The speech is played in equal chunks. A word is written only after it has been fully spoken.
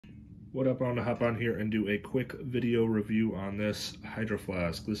What up? I want to hop on here and do a quick video review on this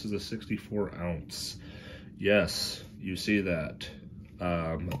Hydroflask. This is a 64 ounce. Yes, you see that.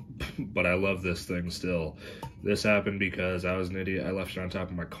 But I love this thing still. This happened because I was an idiot. I left it on top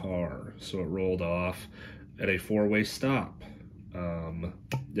of my car, so it rolled off at a four-way stop.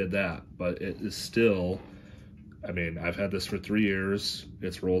 Did that, but it is still, I mean, I've had this for 3 years.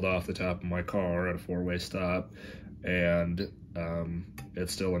 It's rolled off the top of my car at a four-way stop, and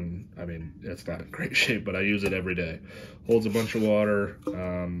it's still in, I mean, it's not in great shape, but I use it every day. Holds a bunch of water.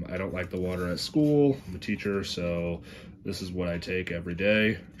 I don't like the water at school. I'm a teacher, so this is what I take every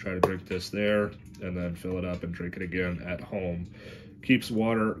day. Try to drink this there, and then fill it up and drink it again at home. Keeps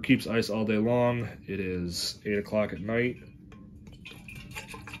ice all day long. It is 8 o'clock at night,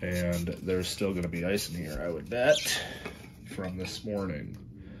 and there's still gonna be ice in here, I would bet, from this morning.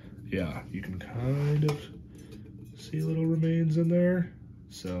 Yeah, you can kind of see little remains in there.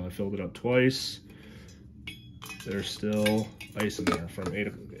 So I filled it up twice. There's still ice in there from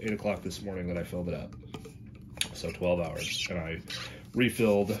 8 o'clock this morning that I filled it up. So 12 hours. And I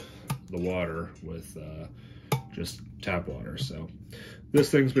refilled the water with just tap water. So this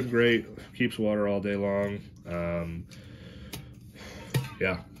thing's been great. Keeps water all day long.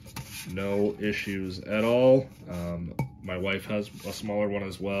 Yeah, no issues at all. My wife has a smaller one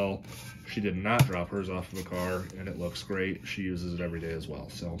as well. She did not drop hers off of the car, and it looks great. She uses it every day as well.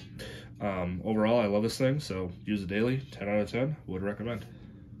 So overall, I love this thing. So use it daily. 10 out of 10. Would recommend.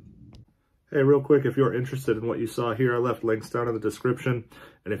 Hey, real quick, if you're interested in what you saw here, I left links down in the description.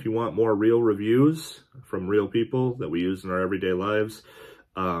 And if you want more real reviews from real people that we use in our everyday lives,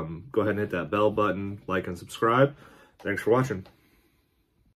 go ahead and hit that bell button, like and subscribe. Thanks for watching.